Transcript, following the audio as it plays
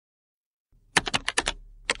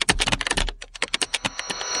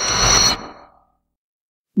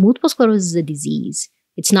multiple sclerosis is a disease.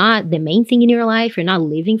 It's not the main thing in your life. You're not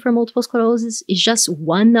living for multiple sclerosis. It's just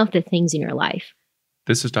one of the things in your life.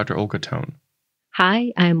 This is Dr. Olga Thon.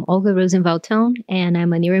 Hi, I'm Olga Rosenveld Thon, and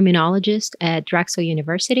I'm a neuroimmunologist at Drexel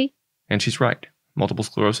University. And she's right. Multiple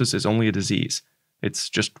sclerosis is only a disease. It's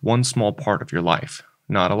just one small part of your life,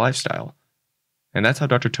 not a lifestyle. And that's how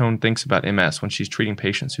Dr. Thon thinks about MS when she's treating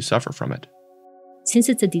patients who suffer from it. Since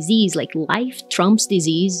it's a disease, like life trumps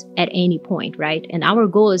disease at any point, right? And our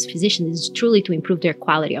goal as physicians is truly to improve their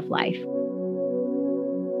quality of life.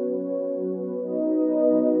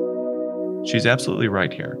 She's absolutely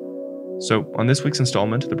right here. So on this week's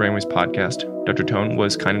installment of the Brainwaves podcast, Dr. Thon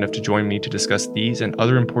was kind enough to join me to discuss these and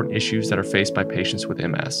other important issues that are faced by patients with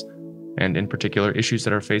MS, and in particular issues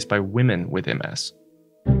that are faced by women with MS.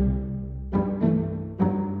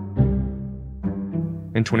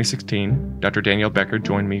 In 2016, Dr. Danielle Becker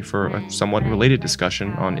joined me for a somewhat related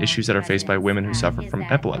discussion on issues that are faced by women who suffer from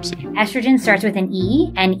epilepsy. Estrogen starts with an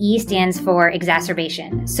E, and E stands for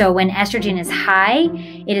exacerbation. So when estrogen is high,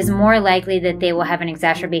 it is more likely that they will have an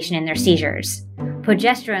exacerbation in their seizures.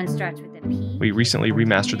 Progesterone starts with a P. We recently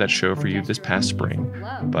remastered that show for you this past spring,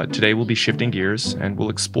 but today we'll be shifting gears and we'll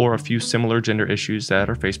explore a few similar gender issues that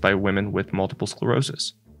are faced by women with multiple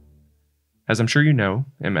sclerosis. As I'm sure you know,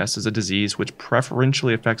 MS is a disease which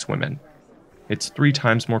preferentially affects women. It's 3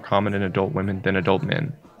 times more common in adult women than adult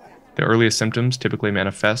men. The earliest symptoms typically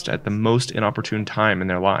manifest at the most inopportune time in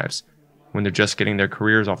their lives, when they're just getting their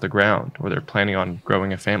careers off the ground or they're planning on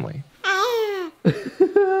growing a family.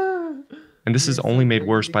 And this is only made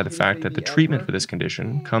worse by the fact that the treatment for this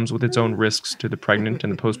condition comes with its own risks to the pregnant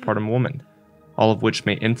and the postpartum woman, all of which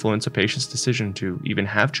may influence a patient's decision to even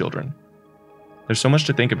have children. There's so much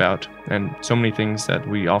to think about, and so many things that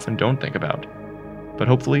we often don't think about. But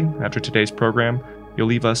hopefully, after today's program, you'll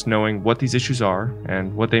leave us knowing what these issues are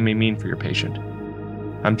and what they may mean for your patient.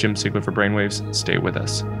 I'm Jim Sigler for Brainwaves. Stay with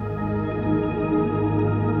us.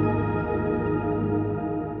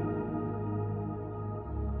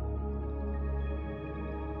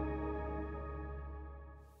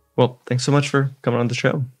 Well, thanks so much for coming on the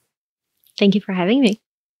show. Thank you for having me.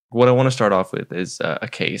 What I want to start off with is a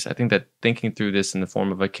case. I think that thinking through this in the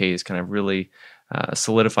form of a case kind of really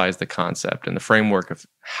solidifies the concept and the framework of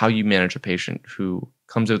how you manage a patient who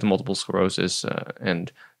comes with multiple sclerosis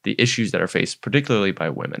and the issues that are faced, particularly by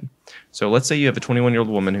women. So let's say you have a 21-year-old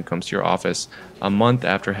woman who comes to your office a month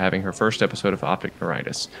after having her first episode of optic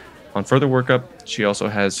neuritis. On further workup, she also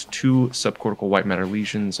has 2 subcortical white matter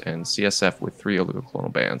lesions and CSF with 3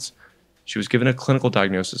 oligoclonal bands. She was given a clinical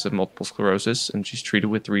diagnosis of multiple sclerosis, and she's treated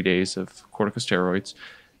with 3 days of corticosteroids,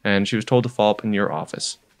 and she was told to follow up in your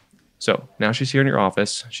office. So now she's here in your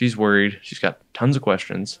office. She's worried. She's got tons of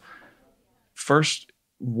questions. First,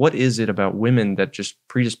 what is it about women that just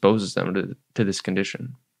predisposes them to this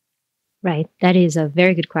condition? Right. That is a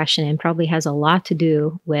very good question and probably has a lot to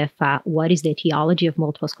do with what is the etiology of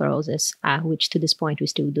multiple sclerosis, which to this point we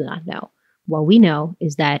still do not know. What we know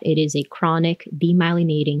is that it is a chronic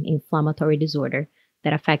demyelinating inflammatory disorder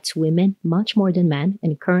that affects women much more than men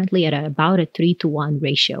and currently at about a 3-to-1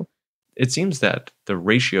 ratio. It seems that the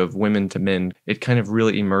ratio of women to men, it kind of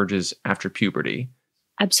really emerges after puberty.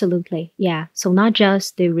 Absolutely. Yeah. So not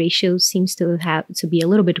just the ratio seems to be a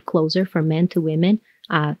little bit closer for men to women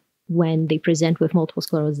when they present with multiple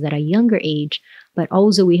sclerosis at a younger age, but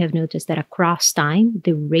also we have noticed that across time,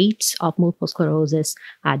 the rates of multiple sclerosis,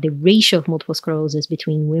 the ratio of multiple sclerosis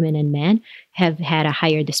between women and men have had a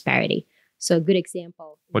higher disparity. So a good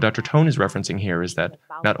example. What Dr. Thon is referencing here is that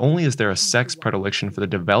not only is there a sex predilection for the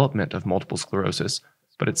development of multiple sclerosis,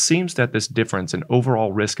 but it seems that this difference in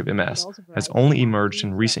overall risk of MS has only emerged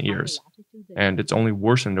in recent years, and it's only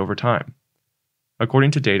worsened over time.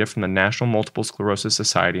 According to data from the National Multiple Sclerosis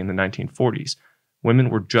Society in the 1940s,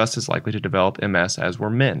 women were just as likely to develop MS as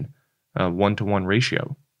were men, a 1-to-1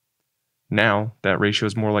 ratio. Now, that ratio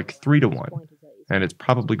is more like 3-to-1, and it's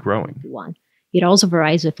probably growing. It also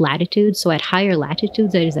varies with latitude, so at higher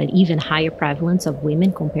latitudes, there is an even higher prevalence of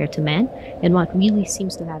women compared to men, and what really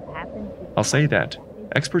seems to have happened... I'll say that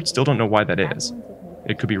experts still don't know why that is.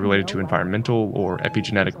 It could be related to environmental or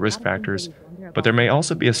epigenetic risk factors, but there may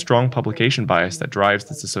also be a strong publication bias that drives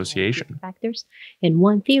this association. And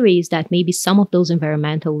one theory is that maybe some of those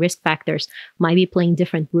environmental risk factors might be playing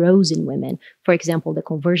different roles in women. For example, the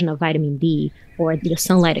conversion of vitamin D or the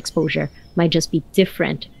sunlight exposure might just be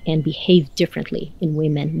different and behave differently in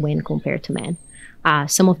women when compared to men.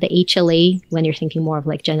 Some of the HLA, when you're thinking more of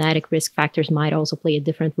like genetic risk factors, might also play a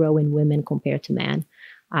different role in women compared to men.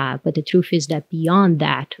 But the truth is that beyond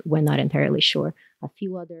that, we're not entirely sure.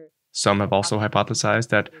 Some have also hypothesized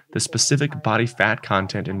that the specific body fat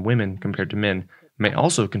content in women compared to men may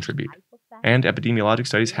also contribute, and epidemiologic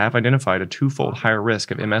studies have identified a twofold higher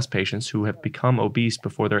risk of MS patients who have become obese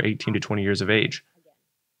before they're 18 to 20 years of age.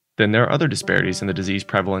 Then there are other disparities in the disease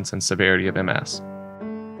prevalence and severity of MS.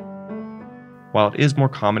 While it is more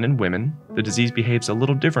common in women, the disease behaves a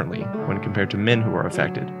little differently when compared to men who are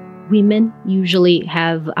affected. Women usually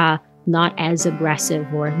have not as aggressive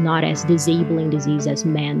or not as disabling disease as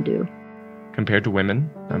men do. Compared to women,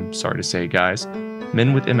 I'm sorry to say, guys,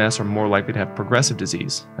 men with MS are more likely to have progressive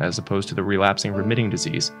disease as opposed to the relapsing remitting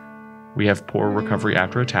disease. We have poor recovery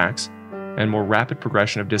after attacks and more rapid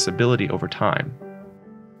progression of disability over time.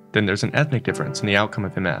 Then there's an ethnic difference in the outcome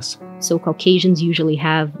of MS. So Caucasians usually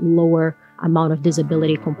have lower amount of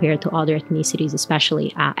disability compared to other ethnicities,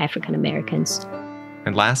 especially African Americans.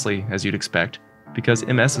 And lastly, as you'd expect, because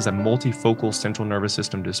MS is a multifocal central nervous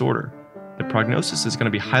system disorder, the prognosis is going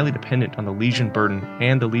to be highly dependent on the lesion burden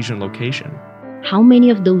and the lesion location. How many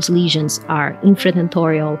of those lesions are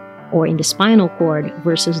infratentorial or in the spinal cord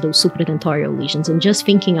versus those supratentorial lesions? And just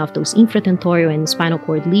thinking of those infratentorial and spinal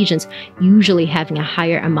cord lesions usually having a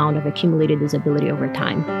higher amount of accumulated disability over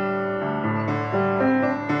time.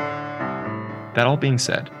 That all being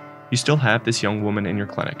said, you still have this young woman in your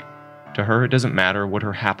clinic. To her, it doesn't matter what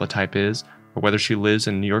her haplotype is or whether she lives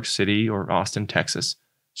in New York City or Austin, Texas.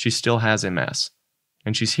 She still has MS,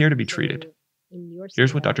 and she's here to be treated.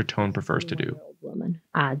 Here's what Dr. Thon prefers to do.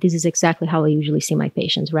 This is exactly how I usually see my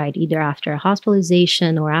patients, right? Either after a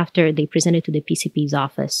hospitalization or after they presented to the PCP's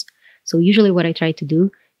office. So usually what I try to do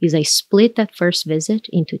is I split that first visit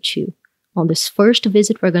into two. On this first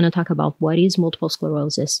visit, we're going to talk about what is multiple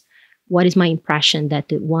sclerosis. What is my impression that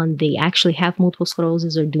they actually have multiple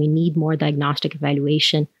sclerosis, or do we need more diagnostic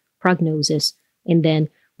evaluation, prognosis? And then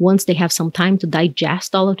once they have some time to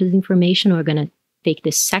digest all of this information, we're going to take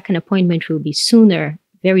this second appointment, which will be sooner,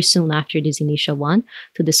 very soon after this initial one,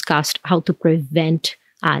 to discuss how to prevent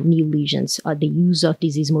new lesions, the use of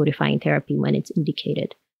disease-modifying therapy when it's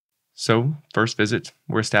indicated. So, first visit,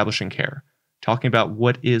 we're establishing care, talking about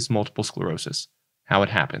what is multiple sclerosis, how it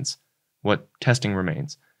happens, what testing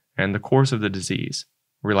remains, and the course of the disease,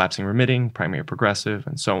 relapsing remitting, primary progressive,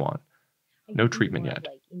 and so on. No treatment yet.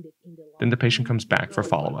 Then the patient comes back for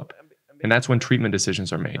follow-up, and that's when treatment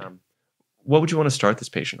decisions are made. What would you want to start this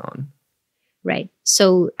patient on? Right.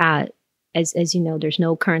 So, as you know, there's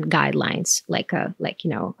no current guidelines like an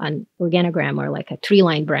organogram or like a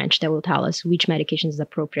 3-line branch that will tell us which medication is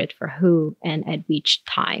appropriate for who and at which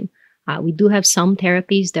time. We do have some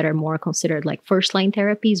therapies that are more considered like first-line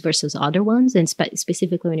therapies versus other ones, and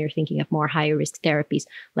specifically when you're thinking of more higher-risk therapies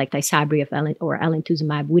like Tysabri or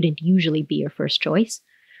alemtuzumab wouldn't usually be your first choice.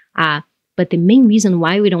 But the main reason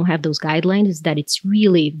why we don't have those guidelines is that it's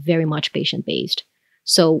really very much patient-based.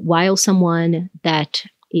 So while someone that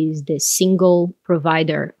is the single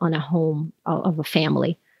provider on a home of a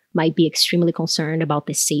family might be extremely concerned about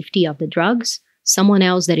the safety of the drugs, someone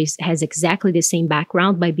else that has exactly the same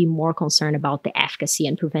background might be more concerned about the efficacy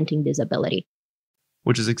and preventing disability.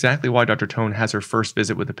 Which is exactly why Dr. Thon has her first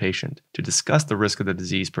visit with the patient to discuss the risk of the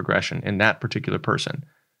disease progression in that particular person,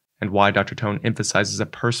 and why Dr. Thon emphasizes a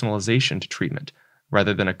personalization to treatment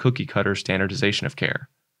rather than a cookie-cutter standardization of care,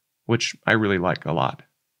 which I really like a lot.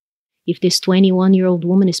 If this 21-year-old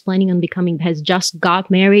woman has just got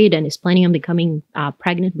married and is planning on becoming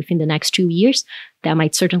pregnant within the next 2 years, that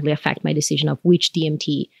might certainly affect my decision of which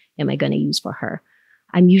DMT am I going to use for her.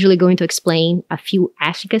 I'm usually going to explain a few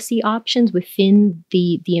efficacy options within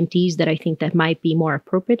the DMTs that I think that might be more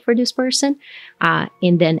appropriate for this person,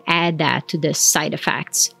 and then add that to the side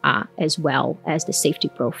effects as well as the safety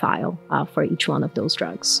profile for each one of those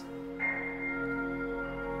drugs.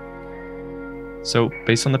 So,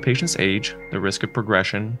 based on the patient's age, the risk of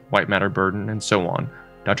progression, white matter burden, and so on,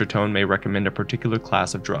 Dr. Thon may recommend a particular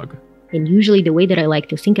class of drug. And usually the way that I like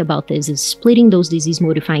to think about this is splitting those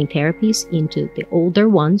disease-modifying therapies into the older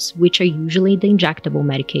ones, which are usually the injectable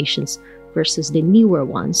medications, versus the newer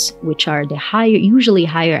ones, which are the usually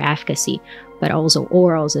higher efficacy, but also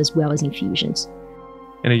orals as well as infusions.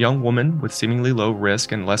 In a young woman with seemingly low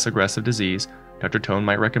risk and less aggressive disease, Dr. Thon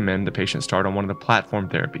might recommend the patient start on one of the platform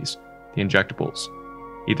therapies, the injectables,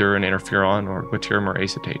 either an interferon or glutamer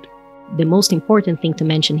acetate. The most important thing to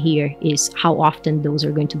mention here is how often those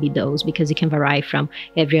are going to be dosed, because it can vary from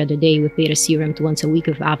every other day with beta serum to once a week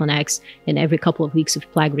of Avonex and every couple of weeks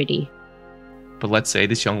of Plegridy. But let's say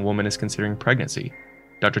this young woman is considering pregnancy.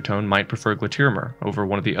 Dr. Thon might prefer glutamer over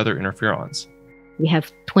one of the other interferons. We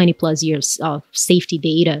have 20 plus years of safety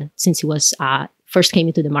data since it was first came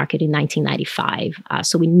into the market in 1995.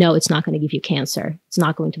 So we know it's not going to give you cancer. It's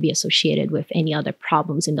not going to be associated with any other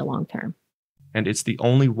problems in the long term. and it's the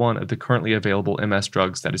only one of the currently available MS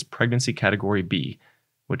drugs that is pregnancy category B,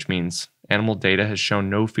 which means animal data has shown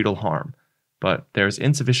no fetal harm, but there is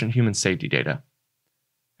insufficient human safety data.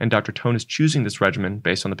 And Dr. Thon is choosing this regimen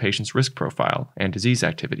based on the patient's risk profile and disease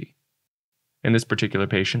activity. In this particular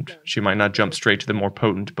patient, she might not jump straight to the more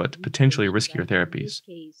potent but potentially riskier therapies.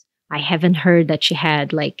 I haven't heard that she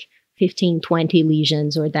had like 15, 20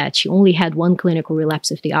 lesions or that she only had one clinical relapse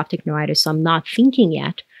of the optic neuritis, so I'm not thinking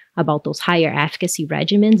yet about those higher efficacy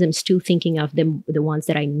regimens. I'm still thinking of the ones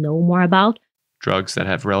that I know more about. Drugs that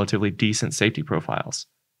have relatively decent safety profiles.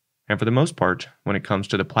 And for the most part, when it comes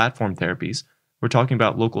to the platform therapies, we're talking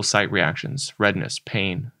about local site reactions, redness,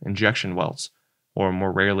 pain, injection welts, or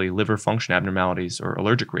more rarely liver function abnormalities or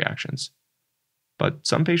allergic reactions. But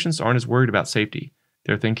some patients aren't as worried about safety.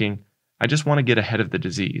 They're thinking, I just want to get ahead of the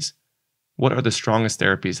disease. What are the strongest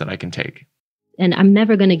therapies that I can take? And I'm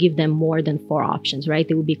never going to give them more than 4 options, right?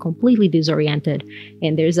 They will be completely disoriented.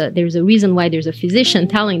 And there's a reason why there's a physician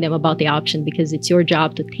telling them about the option, because it's your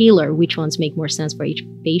job to tailor which ones make more sense for each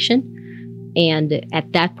patient. And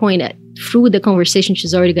at that point, through the conversation,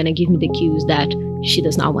 she's already going to give me the cues that she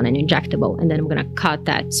does not want an injectable. And then I'm going to cut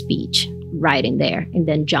that speech right in there and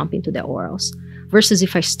then jump into the orals. Versus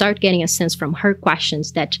if I start getting a sense from her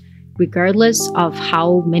questions that regardless of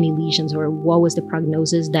how many lesions or what was the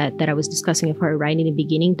prognosis that I was discussing with her right in the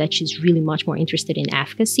beginning, that she's really much more interested in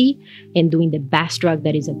efficacy and doing the best drug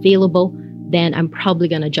that is available, then I'm probably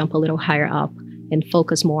going to jump a little higher up and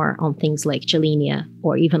focus more on things like Gilenya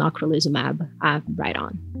or even ocrelizumab right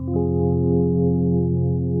on.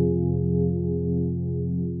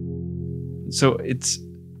 So it's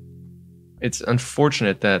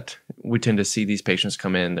unfortunate that we tend to see these patients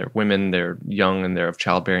come in. They're women, they're young, and they're of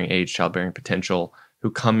childbearing age, childbearing potential,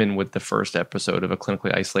 who come in with the first episode of a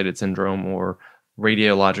clinically isolated syndrome or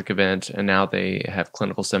radiologic event, and now they have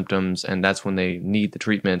clinical symptoms, and that's when they need the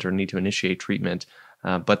treatment or need to initiate treatment.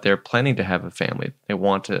 But they're planning to have a family. They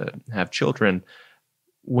want to have children.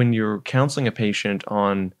 When you're counseling a patient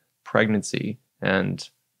on pregnancy and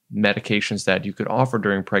medications that you could offer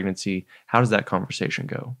during pregnancy, how does that conversation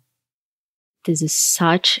go? This is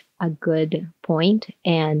such a good point.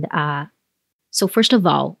 And so first of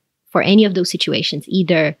all, for any of those situations,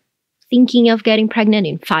 either thinking of getting pregnant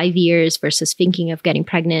in 5 years versus thinking of getting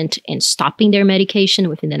pregnant and stopping their medication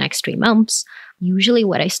within the next 3 months, usually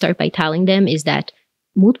what I start by telling them is that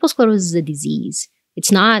multiple sclerosis is a disease.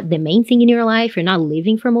 It's not the main thing in your life. You're not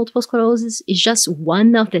living for multiple sclerosis. It's just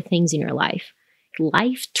one of the things in your life.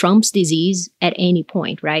 Life trumps disease at any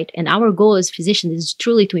point, right? And our goal as physicians is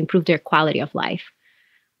truly to improve their quality of life.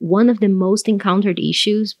 One of the most encountered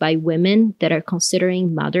issues by women that are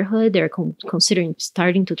considering motherhood, they're considering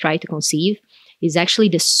starting to try to conceive, is actually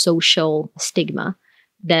the social stigma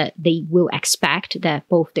that they will expect that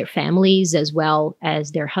both their families, as well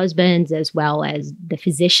as their husbands, as well as the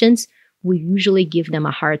physicians, will usually give them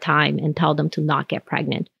a hard time and tell them to not get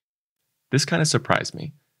pregnant. This kind of surprised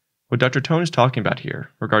me. What Dr. Thon is talking about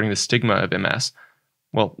here regarding the stigma of MS,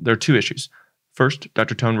 well, there are 2 issues. First,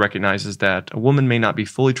 Dr. Thon recognizes that a woman may not be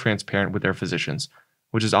fully transparent with their physicians,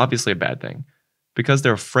 which is obviously a bad thing, because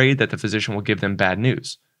they're afraid that the physician will give them bad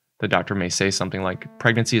news. The doctor may say something like,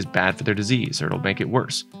 pregnancy is bad for their disease, or it'll make it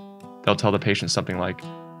worse. They'll tell the patient something like,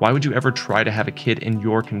 why would you ever try to have a kid in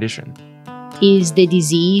your condition? Is the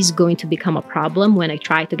disease going to become a problem when I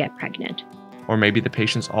try to get pregnant? Or maybe the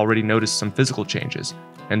patient's already noticed some physical changes,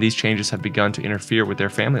 and these changes have begun to interfere with their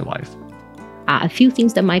family life. A few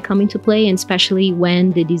things that might come into play, and especially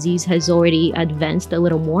when the disease has already advanced a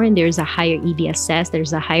little more and there's a higher EDSS,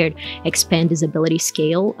 there's a higher expand disability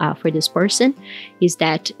scale for this person, is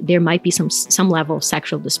that there might be some level of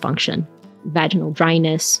sexual dysfunction, vaginal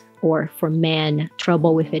dryness, or for men,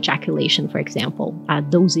 trouble with ejaculation, for example.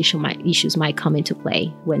 Those issues might come into play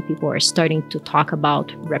when people are starting to talk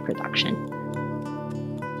about reproduction.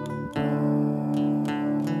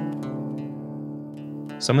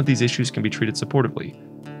 Some of these issues can be treated supportively,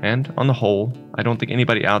 and on the whole, I don't think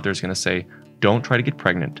anybody out there is going to say, don't try to get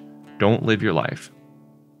pregnant, don't live your life,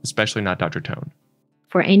 especially not Dr. Thon.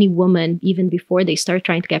 For any woman, even before they start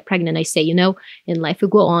trying to get pregnant, I say, and life will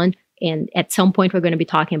go on, and at some point we're going to be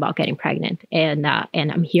talking about getting pregnant, and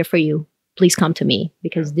I'm here for you. Please come to me,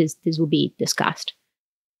 because this will be discussed.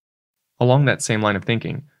 Along that same line of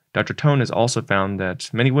thinking, Dr. Thon has also found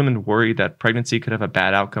that many women worry that pregnancy could have a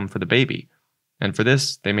bad outcome for the baby, and for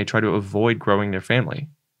this, they may try to avoid growing their family.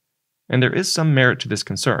 And there is some merit to this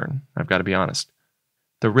concern, I've got to be honest.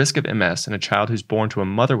 The risk of MS in a child who's born to a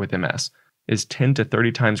mother with MS is 10 to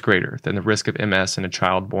 30 times greater than the risk of MS in a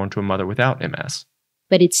child born to a mother without MS.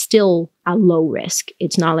 but it's still a low risk.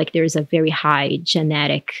 It's not like there's a very high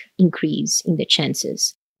genetic increase in the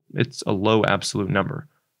chances. It's a low absolute number,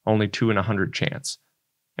 only 2 in 100 chance.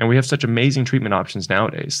 And we have such amazing treatment options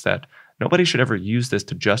nowadays that nobody should ever use this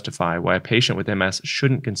to justify why a patient with MS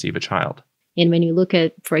shouldn't conceive a child. And when you look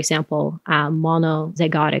at, for example,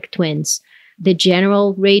 monozygotic twins, the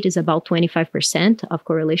general rate is about 25% of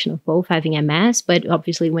correlation of both having MS. But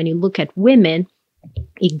obviously, when you look at women,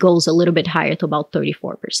 it goes a little bit higher to about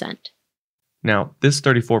 34%. Now, this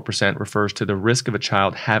 34% refers to the risk of a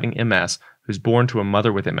child having MS who's born to a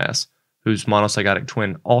mother with MS, whose monozygotic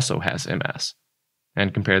twin also has MS.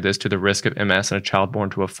 And compare this to the risk of MS in a child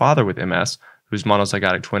born to a father with MS, whose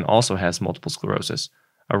monozygotic twin also has multiple sclerosis,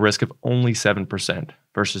 a risk of only 7%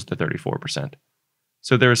 versus the 34%.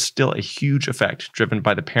 So there is still a huge effect driven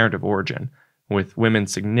by the parent of origin, with women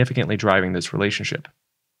significantly driving this relationship.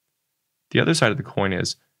 The other side of the coin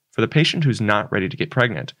is, for the patient who's not ready to get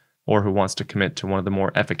pregnant, or who wants to commit to one of the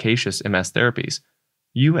more efficacious MS therapies,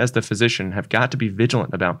 you as the physician have got to be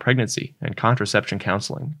vigilant about pregnancy and contraception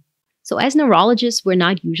counseling. So as neurologists, we're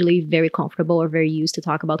not usually very comfortable or very used to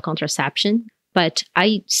talk about contraception, but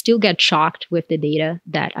I still get shocked with the data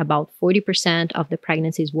that about 40% of the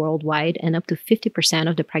pregnancies worldwide and up to 50%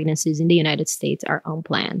 of the pregnancies in the United States are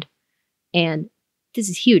unplanned. And this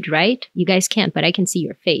is huge, right? You guys can't, but I can see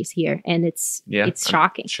your face here, and it's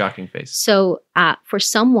shocking. Shocking face. So for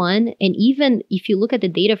someone, and even if you look at the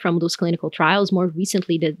data from those clinical trials, more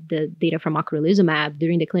recently the data from ocrelizumab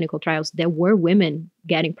during the clinical trials, there were women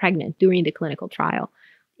getting pregnant during the clinical trial.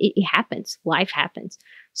 It happens. Life happens.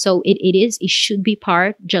 So it should be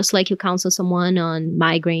part, just like you counsel someone on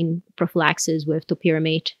migraine prophylaxis with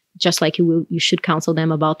topiramate, just like you should counsel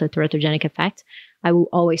them about the teratogenic effect. I will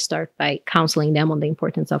always start by counseling them on the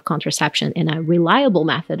importance of contraception and a reliable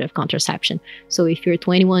method of contraception. So if you're a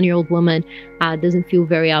 21-year-old woman doesn't feel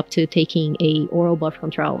very up to taking a oral birth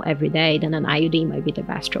control every day, then an IUD might be the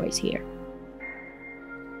best choice here.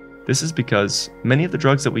 This is because many of the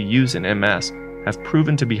drugs that we use in MS have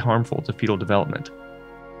proven to be harmful to fetal development.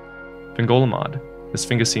 Fingolimod, the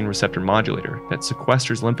sphingosine receptor modulator that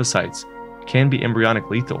sequesters lymphocytes, can be embryonic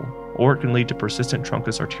lethal, or it can lead to persistent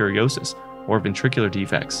truncus arteriosus or ventricular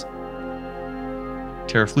defects.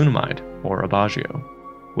 Teriflunomide, or Aubagio,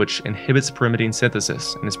 which inhibits pyrimidine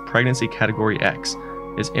synthesis and is pregnancy category X,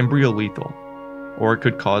 is embryo lethal, or it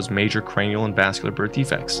could cause major cranial and vascular birth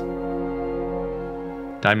defects.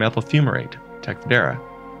 Dimethylfumarate, Tecfidera,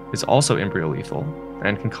 is also embryo lethal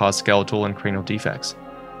and can cause skeletal and cranial defects.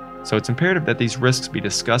 So it's imperative that these risks be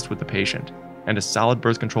discussed with the patient and a solid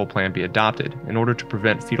birth control plan be adopted in order to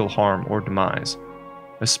prevent fetal harm or demise,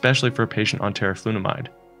 especially for a patient on teriflunomide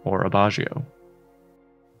or Aubagio.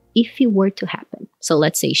 If it were to happen, so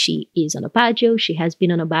let's say she is on Aubagio, she has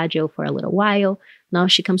been on Aubagio for a little while, now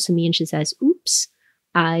she comes to me and she says, oops,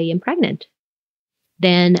 I am pregnant.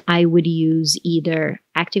 Then I would use either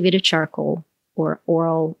activated charcoal or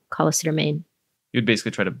oral cholestyramine. You'd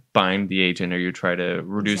basically try to bind the agent, or you try to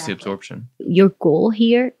reduce the absorption. Your goal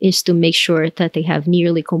here is to make sure that they have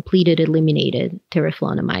nearly completed eliminated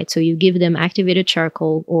teriflunomide. So you give them activated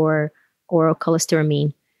charcoal or oral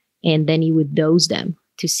cholestyramine, and then you would dose them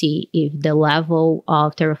to see if the level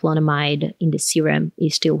of teriflunomide in the serum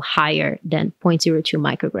is still higher than 0.02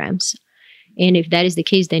 micrograms. And if that is the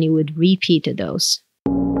case, then you would repeat the dose.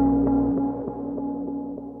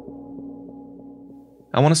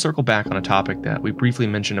 I want to circle back on a topic that we briefly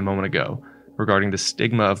mentioned a moment ago regarding the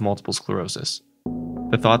stigma of multiple sclerosis.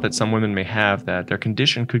 The thought that some women may have that their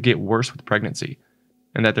condition could get worse with pregnancy,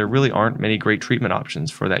 and that there really aren't many great treatment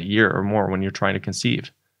options for that year or more when you're trying to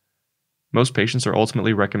conceive. Most patients are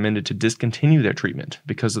ultimately recommended to discontinue their treatment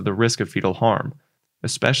because of the risk of fetal harm,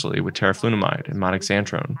 especially with teriflunomide and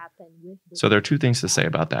monoxantrone. So there are two things to say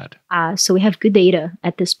about that. So we have good data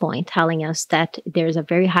at this point telling us that there's a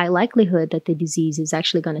very high likelihood that the disease is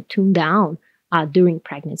actually going to tune down during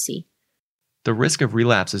pregnancy. The risk of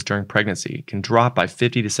relapses during pregnancy can drop by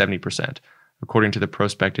 50 to 70%, according to the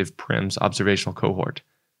prospective PRIMS observational cohort,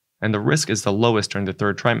 and the risk is the lowest during the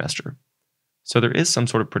third trimester. So there is some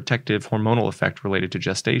sort of protective hormonal effect related to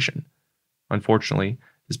gestation. Unfortunately,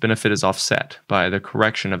 this benefit is offset by the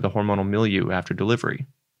correction of the hormonal milieu after delivery.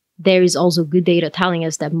 There is also good data telling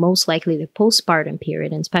us that most likely the postpartum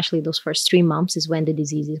period, and especially those first 3 months, is when the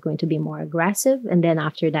disease is going to be more aggressive, and then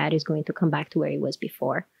after that is going to come back to where it was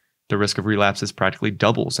before. The risk of relapses practically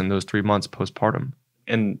doubles in those 3 months postpartum.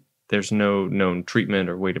 And there's no known treatment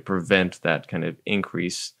or way to prevent that kind of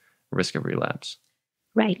increased risk of relapse.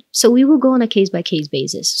 Right. So we will go on a case-by-case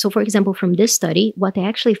basis. So for example, from this study, what they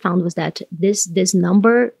actually found was that this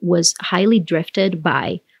number was highly drifted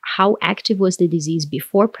by how active was the disease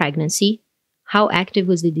before pregnancy, how active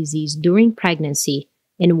was the disease during pregnancy,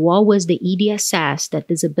 and what was the EDSS, that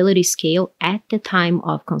disability scale, at the time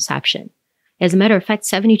of conception. As a matter of fact,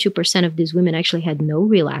 72% of these women actually had no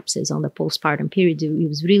relapses on the postpartum period. It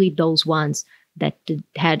was really those ones that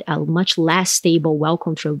had a much less stable,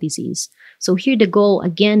 well-controlled disease. So here the goal,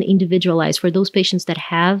 again, individualized for those patients that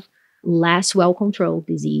have less well-controlled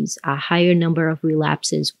disease, a higher number of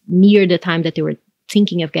relapses near the time that they were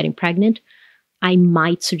thinking of getting pregnant. I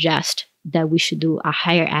might suggest that we should do a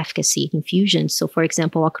higher efficacy infusion. So, for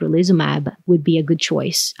example, ocrelizumab would be a good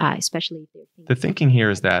choice, especially if they're The thinking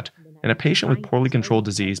here is that in a patient with poorly controlled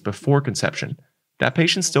disease before conception, that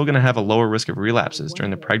patient's still going to have a lower risk of relapses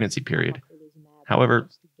during the pregnancy period. However,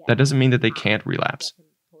 that doesn't mean that they can't relapse.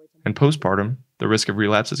 And postpartum, the risk of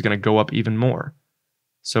relapse is going to go up even more.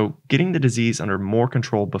 So getting the disease under more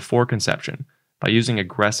control before conception by using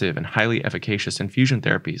aggressive and highly efficacious infusion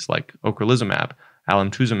therapies like ocrelizumab,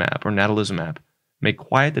 alemtuzumab, or natalizumab may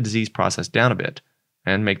quiet the disease process down a bit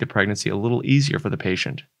and make the pregnancy a little easier for the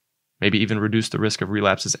patient, maybe even reduce the risk of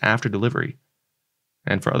relapses after delivery.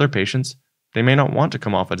 And for other patients, they may not want to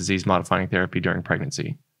come off a disease-modifying therapy during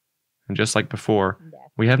pregnancy. And just like before,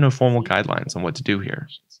 we have no formal guidelines on what to do here.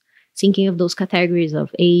 Thinking of those categories of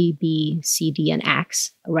A, B, C, D, and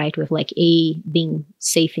X, right? With like A being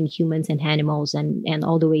safe in humans and animals, and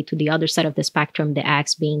all the way to the other side of the spectrum, the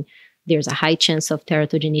X being there's a high chance of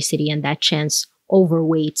teratogenicity, and that chance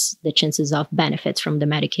overweights the chances of benefits from the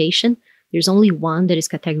medication. There's only one that is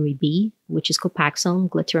category B, which is Copaxone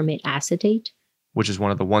glatiramet acetate, which is one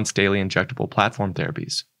of the once-daily injectable platform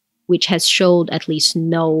therapies, which has showed at least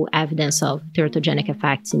no evidence of teratogenic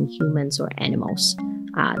effects in humans or animals.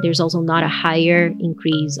 There's also not a higher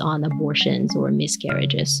increase on abortions or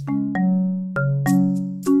miscarriages.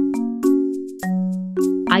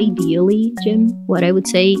 Ideally, Jim, what I would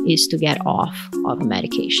say is to get off of a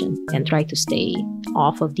medication and try to stay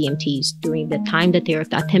off of DMTs during the time that they're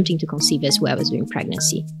attempting to conceive as well as during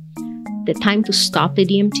pregnancy. The time to stop the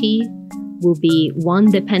DMT will be, one,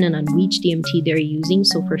 dependent on which DMT they're using.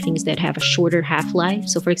 So for things that have a shorter half-life,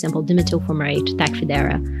 so for example, dimethyl fumarate,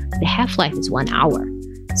 Tecfidera, the half-life is 1 hour.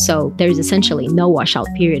 So there's essentially no washout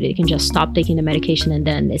period. You can just stop taking the medication and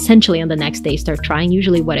then essentially on the next day start trying.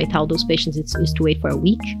 Usually what I tell those patients is to wait for a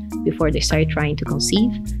week before they start trying to conceive.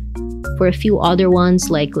 For a few other ones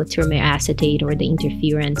like glatiramet acetate or the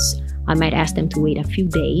interference, I might ask them to wait a few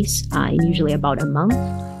days, and usually about a month.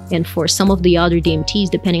 And for some of the other DMTs,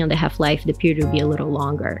 depending on the half-life, the period will be a little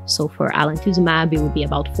longer. So for alemtuzumab, it would be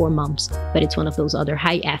about 4 months, but it's one of those other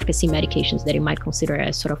high-efficacy medications that you might consider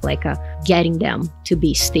as sort of like getting them to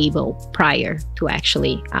be stable prior to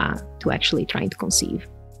actually trying to conceive.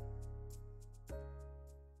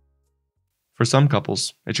 For some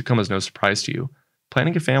couples, it should come as no surprise to you,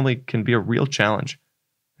 planning a family can be a real challenge,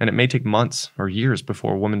 and it may take months or years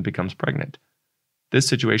before a woman becomes pregnant. This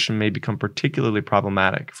situation may become particularly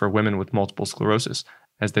problematic for women with multiple sclerosis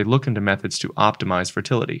as they look into methods to optimize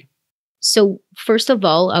fertility. So first of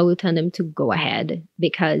all, I would tell them to go ahead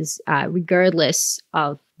because regardless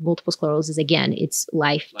of multiple sclerosis, again, it's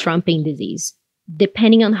life-trumping disease.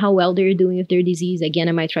 Depending on how well they're doing with their disease, again,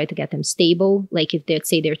 I might try to get them stable. Like if let's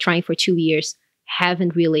say they're trying for 2 years,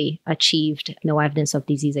 haven't really achieved no evidence of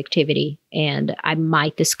disease activity, and I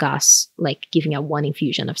might discuss like giving a 1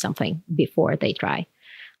 infusion of something before they try.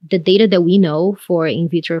 The data that we know for in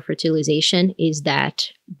vitro fertilization is that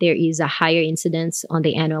there is a higher incidence on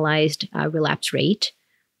the annualized relapse rate,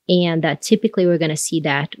 and typically we're going to see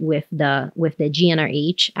that with the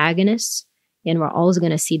GnRH agonists, and we're also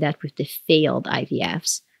going to see that with the failed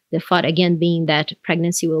IVFs. The thought, again, being that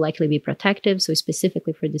pregnancy will likely be protective, so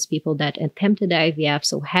specifically for these people that attempted the IVF,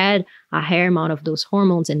 so had a higher amount of those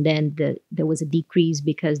hormones, and then there was a decrease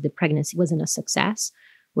because the pregnancy wasn't a success,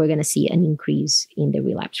 we're going to see an increase in the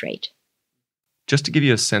relapse rate. Just to give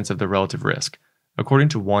you a sense of the relative risk, according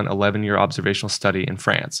to one 11-year observational study in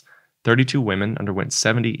France, 32 women underwent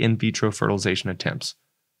 70 in vitro fertilization attempts.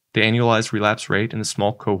 The annualized relapse rate in the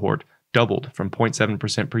small cohort doubled from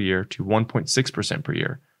 0.7% per year to 1.6% per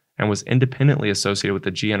year, and was independently associated with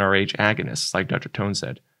the GnRH agonists, like Dr. Thon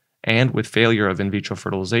said, and with failure of in vitro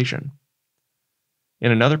fertilization.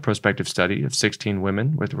 In another prospective study of 16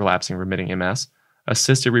 women with relapsing remitting MS,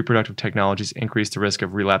 assisted reproductive technologies increased the risk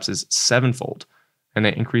of relapses 7-fold, and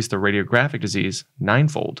they increased the radiographic disease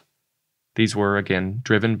 9-fold. These were, again,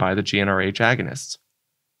 driven by the GnRH agonists.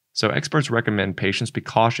 So experts recommend patients be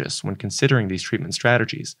cautious when considering these treatment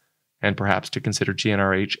strategies, and perhaps to consider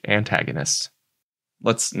GnRH antagonists.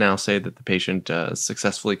 Let's now say that the patient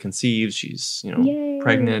successfully conceives. She's, Yay.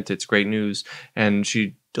 Pregnant. It's great news, and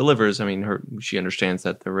she delivers, I mean, she understands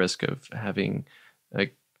that the risk of having a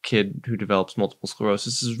kid who develops multiple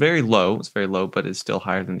sclerosis is very low. It's very low, but it's still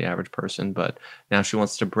higher than the average person. But now she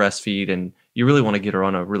wants to breastfeed, and you really want to get her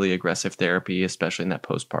on a really aggressive therapy, especially in that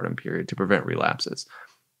postpartum period, to prevent relapses.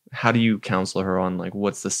 How do you counsel her on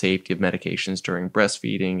what's the safety of medications during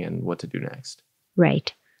breastfeeding and what to do next?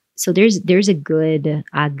 Right. So there's a good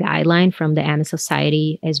guideline from the MS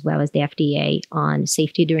Society as well as the FDA on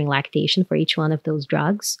safety during lactation for each one of those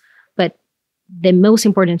drugs. But the most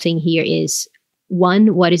important thing here is,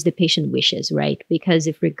 one, what is the patient wishes, right? Because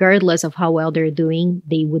if regardless of how well they're doing,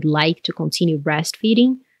 they would like to continue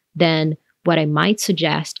breastfeeding, then what I might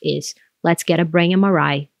suggest is let's get a brain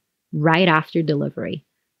MRI right after delivery.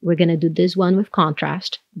 We're going to do this one with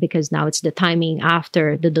contrast because now it's the timing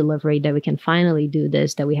after the delivery that we can finally do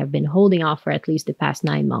this that we have been holding off for at least the past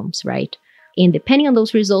 9 months, right? And depending on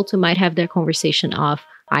those results, we might have that conversation of,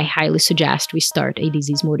 I highly suggest we start a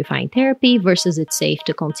disease-modifying therapy versus it's safe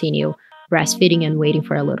to continue breastfeeding and waiting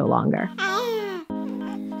for a little longer.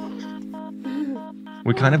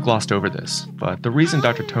 We kind of glossed over this, but the reason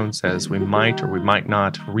Dr. Thon says we might or we might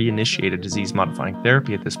not reinitiate a disease-modifying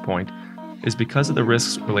therapy at this point is because of the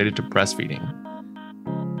risks related to breastfeeding.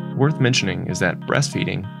 Worth mentioning is that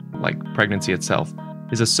breastfeeding, like pregnancy itself,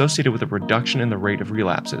 is associated with a reduction in the rate of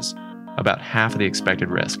relapses, about half of the expected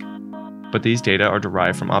risk. But these data are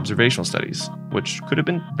derived from observational studies, which could have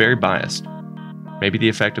been very biased. Maybe the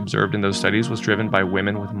effect observed in those studies was driven by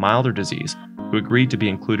women with milder disease who agreed to be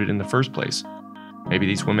included in the first place. Maybe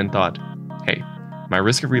these women thought, hey, my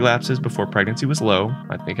risk of relapses before pregnancy was low.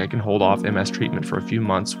 I think I can hold off MS treatment for a few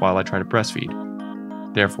months while I try to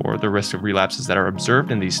breastfeed. Therefore, the risk of relapses that are observed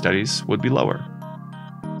in these studies would be lower.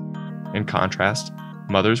 In contrast,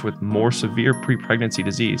 mothers with more severe pre-pregnancy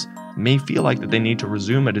disease may feel like that they need to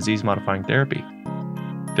resume a disease-modifying therapy.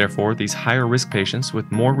 Therefore, these higher-risk patients with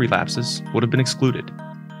more relapses would have been excluded.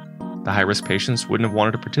 The high-risk patients wouldn't have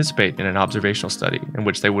wanted to participate in an observational study in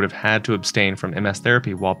which they would have had to abstain from MS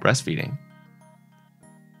therapy while breastfeeding.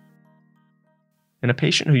 In a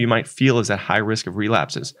patient who you might feel is at high risk of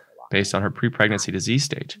relapses based on her pre-pregnancy disease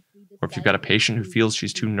stage, or if you've got a patient who feels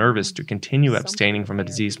she's too nervous to continue abstaining from a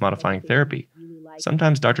disease-modifying therapy,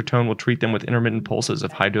 sometimes Dr. Thon will treat them with intermittent pulses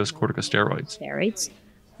of high-dose corticosteroids.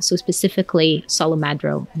 So specifically,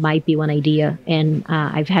 Solomadro might be one idea. And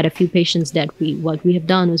I've had a few patients that what we have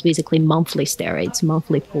done was basically monthly steroids,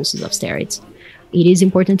 monthly pulses of steroids. It is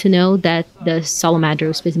important to know that the Solomadro,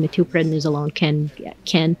 methylprednisolone,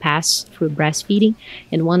 can pass through breastfeeding.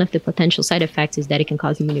 And one of the potential side effects is that it can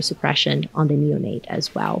cause immunosuppression on the neonate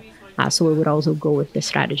as well. So we would also go with the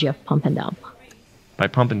strategy of pump and dump. By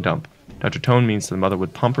pump and dump, Dr. Thon means the mother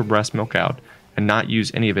would pump her breast milk out and not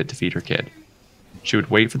use any of it to feed her kid. She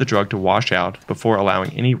would wait for the drug to wash out before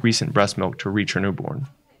allowing any recent breast milk to reach her newborn.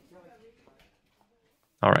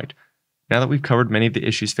 All right, now that we've covered many of the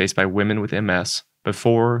issues faced by women with MS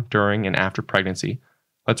before, during, and after pregnancy,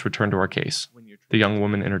 let's return to our case, the young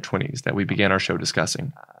woman in her 20s that we began our show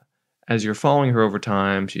discussing. As you're following her over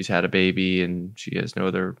time, she's had a baby and she has no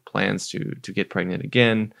other plans to get pregnant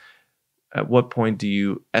again. At what point do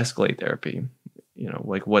you escalate therapy?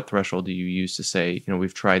 What threshold do you use to say,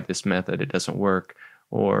 we've tried this method, it doesn't work,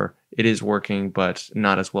 or it is working, but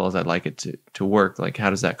not as well as I'd like it to work? How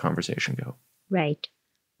does that conversation go? Right.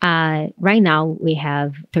 Right now, we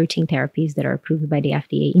have 13 therapies that are approved by the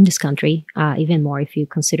FDA in this country, even more if you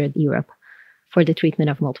consider Europe, for the treatment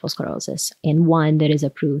of multiple sclerosis, and one that is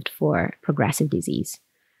approved for progressive disease.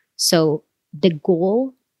 So the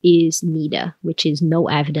goal is NEDA, which is no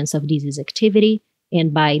evidence of disease activity.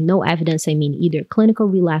 And by no evidence, I mean either clinical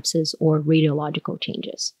relapses or radiological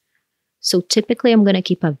changes. So typically, I'm going to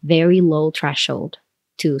keep a very low threshold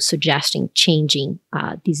to suggesting changing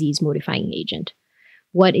disease-modifying agent.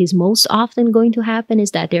 What is most often going to happen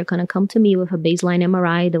is that they're going to come to me with a baseline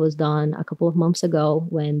MRI that was done a couple of months ago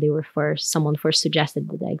when they were someone first suggested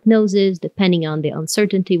the diagnosis. Depending on the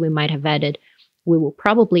uncertainty we might have added, we will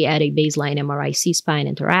probably add a baseline MRI C-spine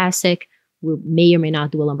and thoracic. We may or may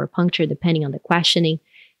not do a lumbar puncture depending on the questioning.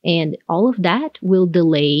 And all of that will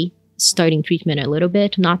delay starting treatment a little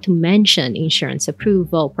bit, not to mention insurance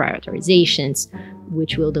approval, prior authorizations,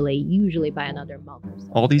 which will delay usually by another month or so.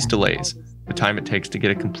 All these delays, the time it takes to get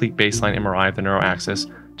a complete baseline MRI of the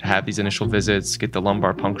neuroaxis, to have these initial visits, get the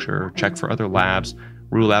lumbar puncture, check for other labs,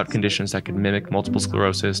 rule out conditions that could mimic multiple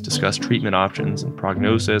sclerosis, discuss treatment options and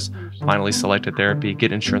prognosis, finally select a therapy,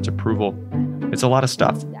 get insurance approval. It's a lot of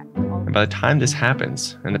stuff. And by the time this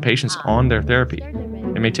happens and the patient's on their therapy,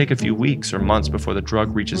 it may take a few weeks or months before the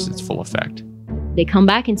drug reaches its full effect. They come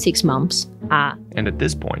back in 6 months. And at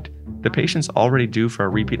this point, the patient's already due for a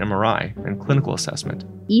repeat MRI and clinical assessment.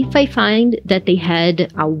 If I find that they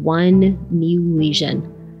had a one new lesion,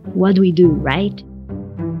 what do we do, right?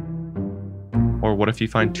 Or what if you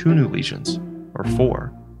find 2 new lesions? Or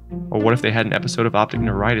 4? Or what if they had an episode of optic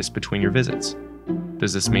neuritis between your visits?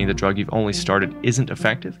 Does this mean the drug you've only started isn't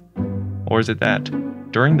effective? Or is it that,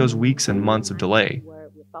 during those weeks and months of delay,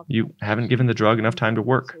 you haven't given the drug enough time to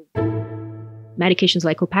work? Medications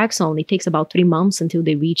like Copaxone, it takes about 3 months until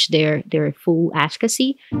they reach their full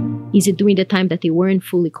efficacy. Is it during the time that they weren't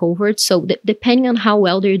fully covered? So depending on how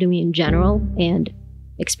well they're doing in general and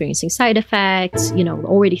experiencing side effects,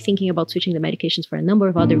 already thinking about switching the medications for a number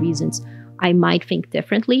of other reasons, I might think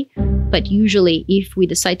differently. But usually if we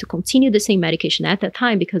decide to continue the same medication at that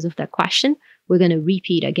time because of that question, we're going to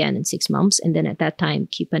repeat again in 6 months. And then at that time,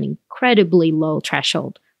 keep an incredibly low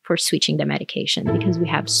threshold for switching the medication because we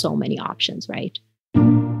have so many options, right?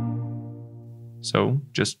 So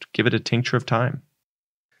just give it a tincture of time.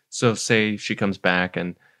 So say she comes back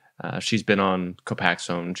and she's been on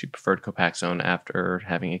Copaxone. She preferred Copaxone after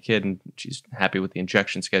having a kid, and she's happy with the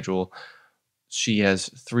injection schedule. She has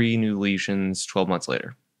 3 new lesions 12 months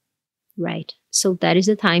later. Right. So that is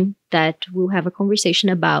the time that we'll have a conversation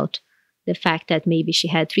about the fact that maybe she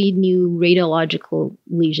had 3 new radiological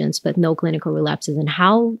lesions, but no clinical relapses, and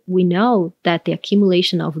how we know that the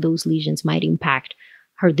accumulation of those lesions might impact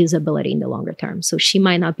her disability in the longer term. So she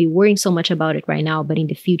might not be worrying so much about it right now, but in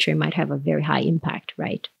the future, it might have a very high impact,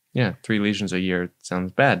 right? Yeah, 3 lesions a year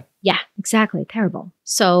sounds bad. Yeah, exactly. Terrible.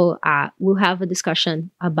 So we'll have a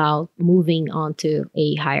discussion about moving on to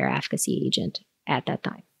a higher efficacy agent at that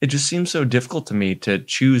time. It just seems so difficult to me to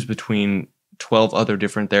choose between 12 other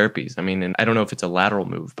different therapies. I mean, and I don't know if it's a lateral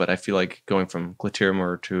move, but I feel like going from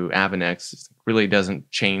glatiramer to Avonex really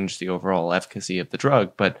doesn't change the overall efficacy of the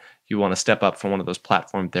drug, but you want to step up from one of those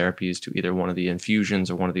platform therapies to either one of the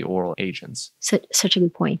infusions or one of the oral agents. Such a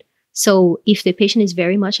good point. So if the patient is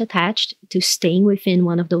very much attached to staying within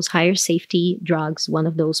one of those higher safety drugs, one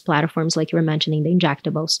of those platforms like you were mentioning, the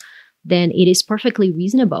injectables, then it is perfectly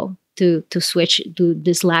reasonable to switch to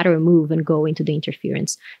this lateral move and go into the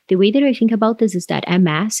interference. The way that I think about this is that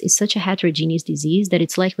MS is such a heterogeneous disease that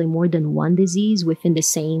it's likely more than one disease within the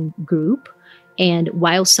same group. And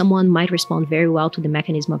while someone might respond very well to the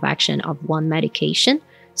mechanism of action of one medication,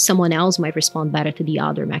 someone else might respond better to the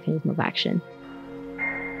other mechanism of action.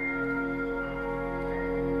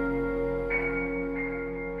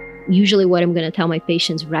 Usually what I'm going to tell my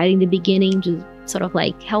patients right in the beginning, just sort of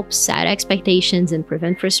like help set expectations and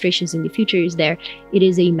prevent frustrations in the future, is it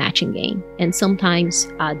is a matching game. And sometimes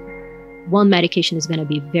one medication is going to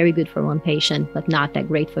be very good for one patient, but not that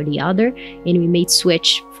great for the other. And we may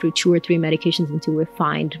switch through 2 or 3 medications until we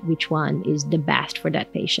find which one is the best for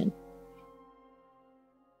that patient.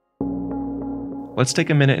 Let's take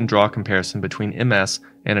a minute and draw a comparison between MS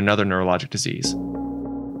and another neurologic disease.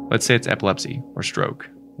 Let's say it's epilepsy or stroke,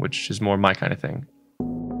 which is more my kind of thing.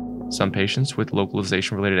 Some patients with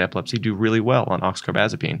localization-related epilepsy do really well on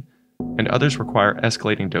oxcarbazepine, and others require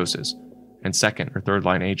escalating doses and second or third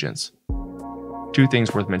line agents. 2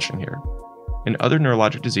 things worth mentioning here. In other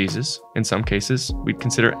neurologic diseases, in some cases, we'd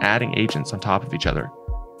consider adding agents on top of each other.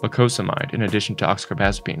 Lacosamide in addition to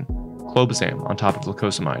oxcarbazepine, clobazam on top of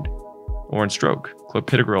lacosamide. Or in stroke,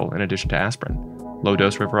 clopidogrel in addition to aspirin,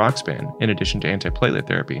 low-dose rivaroxaban in addition to antiplatelet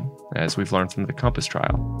therapy, as we've learned from the COMPASS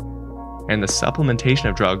trial. And the supplementation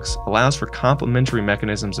of drugs allows for complementary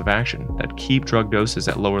mechanisms of action that keep drug doses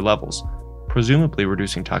at lower levels, presumably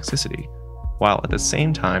reducing toxicity, while at the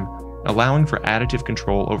same time allowing for additive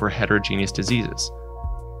control over heterogeneous diseases.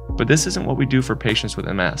 But this isn't what we do for patients with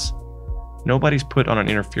MS. Nobody's put on an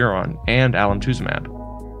interferon and alemtuzumab.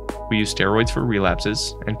 We use steroids for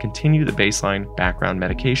relapses and continue the baseline background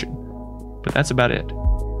medication. But that's about it.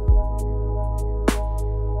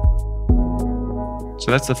 So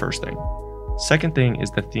that's the first thing. Second thing is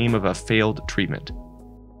the theme of a failed treatment.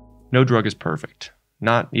 No drug is perfect,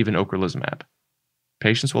 not even ocrelizumab.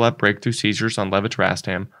 Patients will have breakthrough seizures on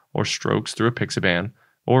levetiracetam or strokes through apixaban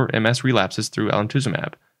or MS relapses through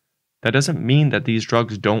alemtuzumab. That doesn't mean that these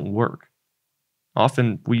drugs don't work.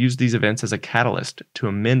 Often, we use these events as a catalyst to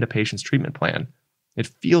amend a patient's treatment plan. It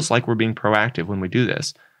feels like we're being proactive when we do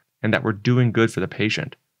this, and that we're doing good for the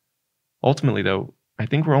patient. Ultimately, though, I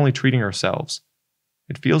think we're only treating ourselves.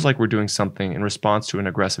 It feels like we're doing something in response to an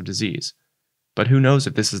aggressive disease. But who knows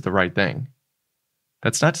if this is the right thing?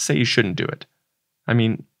 That's not to say you shouldn't do it. I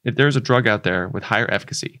mean, if there's a drug out there with higher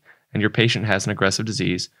efficacy and your patient has an aggressive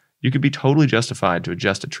disease, you could be totally justified to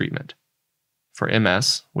adjust a treatment. For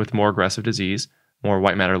MS, with more aggressive disease, more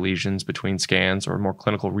white matter lesions between scans, or more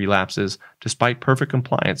clinical relapses, despite perfect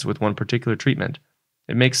compliance with one particular treatment,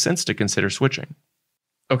 it makes sense to consider switching.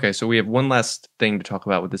 Okay, so we have one last thing to talk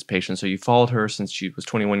about with this patient. So you followed her since she was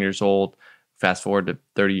 21 years old. Fast forward to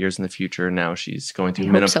 30 years in the future, now she's going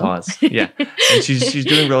through menopause. So. Yeah, and she's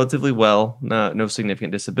doing relatively well, no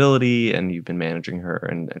significant disability, and you've been managing her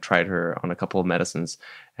and tried her on a couple of medicines,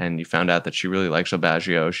 and you found out that she really likes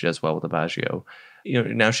Labaugeo. She does well with Labaugeo.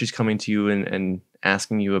 Now she's coming to you and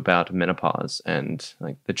asking you about menopause and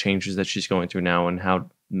like the changes that she's going through now, and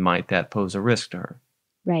how might that pose a risk to her?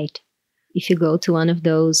 Right. If you go to one of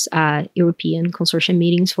those European consortium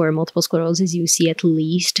meetings for multiple sclerosis, you see at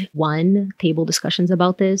least one table discussions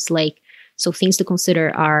about this. So things to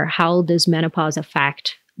consider are, how does menopause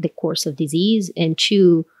affect the course of disease? And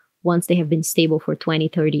two, once they have been stable for 20,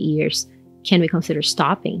 30 years, can we consider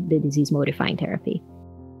stopping the disease-modifying therapy?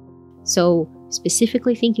 So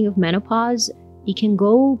specifically thinking of menopause, it can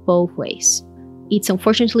go both ways. It's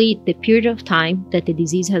unfortunately the period of time that the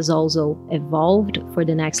disease has also evolved for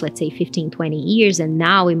the next, let's say, 15, 20 years, and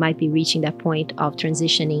now we might be reaching that point of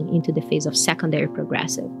transitioning into the phase of secondary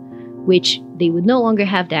progressive, which they would no longer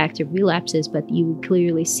have the active relapses, but you would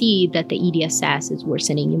clearly see that the EDSS is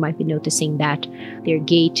worsening. You might be noticing that their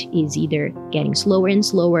gait is either getting slower and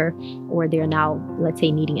slower, or they're now, let's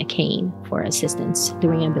say, needing a cane for assistance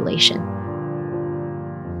during ambulation.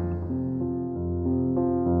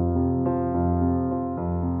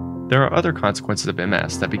 There are other consequences of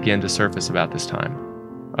MS that begin to surface about this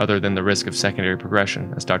time, other than the risk of secondary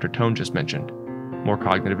progression, as Dr. Thon just mentioned. More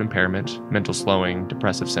cognitive impairment, mental slowing,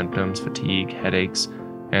 depressive symptoms, fatigue, headaches,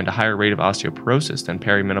 and a higher rate of osteoporosis than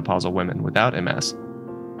perimenopausal women without MS,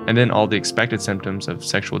 and then all the expected symptoms of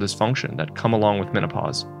sexual dysfunction that come along with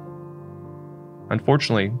menopause.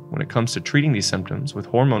 Unfortunately, when it comes to treating these symptoms with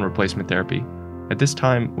hormone replacement therapy, at this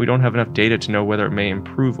time we don't have enough data to know whether it may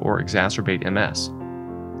improve or exacerbate MS.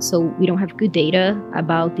 So we don't have good data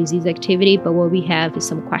about disease activity, but what we have is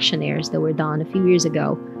some questionnaires that were done a few years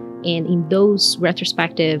ago. And in those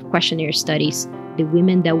retrospective questionnaire studies, the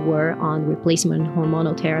women that were on replacement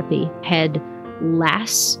hormonal therapy had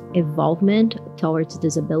less involvement towards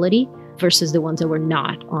disability versus the ones that were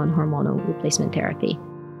not on hormonal replacement therapy.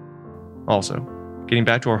 Also, getting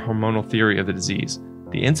back to our hormonal theory of the disease,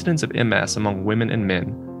 the incidence of MS among women and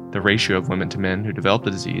men, the ratio of women to men who develop the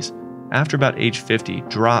disease, after about age 50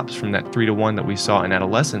 drops from that 3-to-1 that we saw in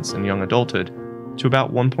adolescence and young adulthood to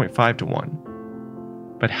about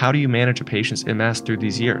 1.5-to-1. But how do you manage a patient's MS through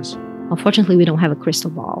these years? Unfortunately, we don't have a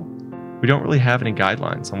crystal ball. We don't really have any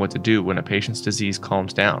guidelines on what to do when a patient's disease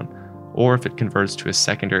calms down, or if it converts to a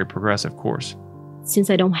secondary progressive course. Since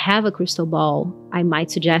I don't have a crystal ball, I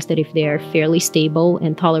might suggest that if they're fairly stable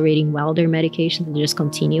and tolerating well their medication, they just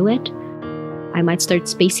continue it. I might start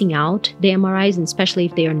spacing out the MRIs, and especially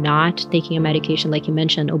if they are not taking a medication like you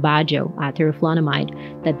mentioned, Labaugeo,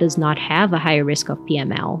 teriflunomide, that does not have a higher risk of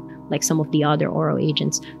PML, like some of the other oral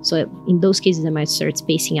agents. So in those cases, I might start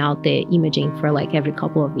spacing out the imaging for like every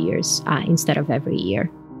couple of years instead of every year.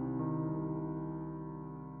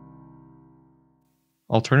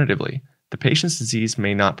 Alternatively, the patient's disease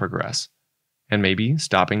may not progress, and maybe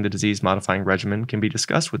stopping the disease-modifying regimen can be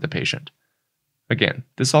discussed with the patient. Again,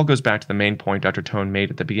 this all goes back to the main point Dr. Thon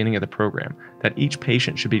made at the beginning of the program, that each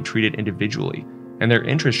patient should be treated individually, and their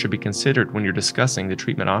interests should be considered when you're discussing the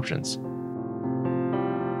treatment options.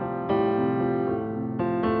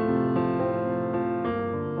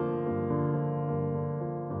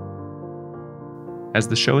 As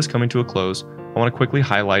the show is coming to a close, I want to quickly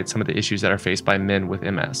highlight some of the issues that are faced by men with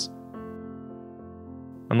MS.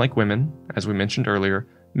 Unlike women, as we mentioned earlier,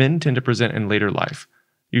 men tend to present in later life,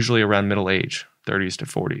 usually around middle age, 30s to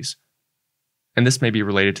 40s. And this may be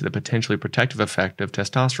related to the potentially protective effect of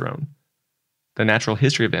testosterone. The natural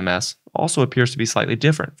history of MS also appears to be slightly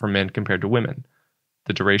different for men compared to women.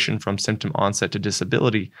 The duration from symptom onset to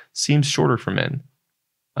disability seems shorter for men,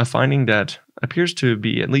 a finding that appears to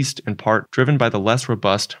be, at least in part, driven by the less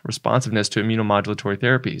robust responsiveness to immunomodulatory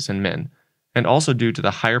therapies in men, and also due to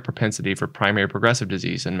the higher propensity for primary progressive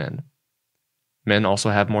disease in men. Men also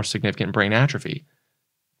have more significant brain atrophy,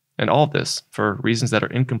 and all of this for reasons that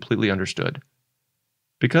are incompletely understood.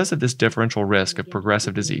 Because of this differential risk of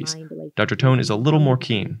progressive disease, Dr. Thon is a little more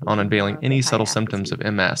keen on unveiling any subtle symptoms of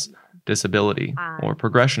MS, disability, or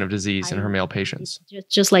progression of disease in her male patients.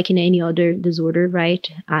 Just like in any other disorder, right?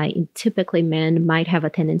 Typically, men might have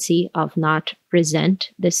a tendency of not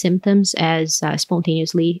present the symptoms as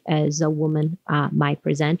spontaneously as a woman might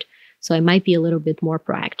present. So I might be a little bit more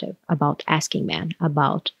proactive about asking men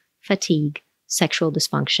about fatigue, sexual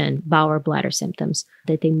dysfunction, bowel or bladder symptoms,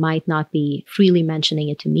 that they might not be freely mentioning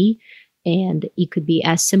it to me. And it could be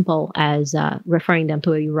as simple as referring them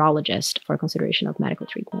to a urologist for consideration of medical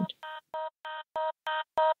treatment.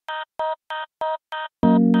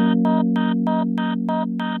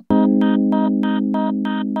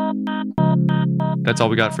 That's all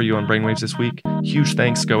we got for you on Brainwaves this week. Huge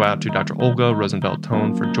thanks go out to Dr. Olga Rosenveld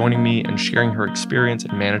Thon for joining me and sharing her experience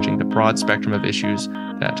in managing the broad spectrum of issues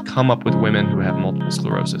that come up with women who have multiple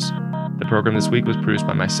sclerosis. The program this week was produced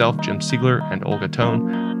by myself, Jim Siegler, and Olga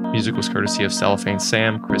Thon. Music was courtesy of Cellophane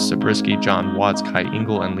Sam, Chris Zabriskie, John Watts, Kai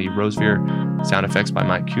Engel, and Lee Rosevere. Sound effects by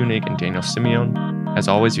Mike Koenig and Daniel Simeone. As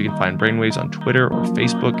always, you can find Brainwaves on Twitter or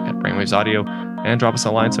Facebook at Brainwaves Audio, and drop us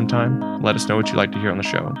a line sometime. Let us know what you'd like to hear on the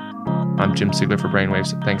show. I'm Jim Siegler for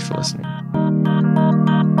Brainwaves. Thanks for listening.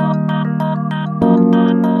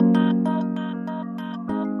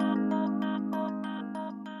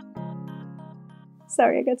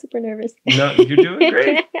 Sorry, I got super nervous. No, you're doing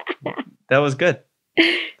great. That was good.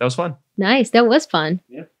 That was fun. Nice. That was fun.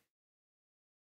 Yeah.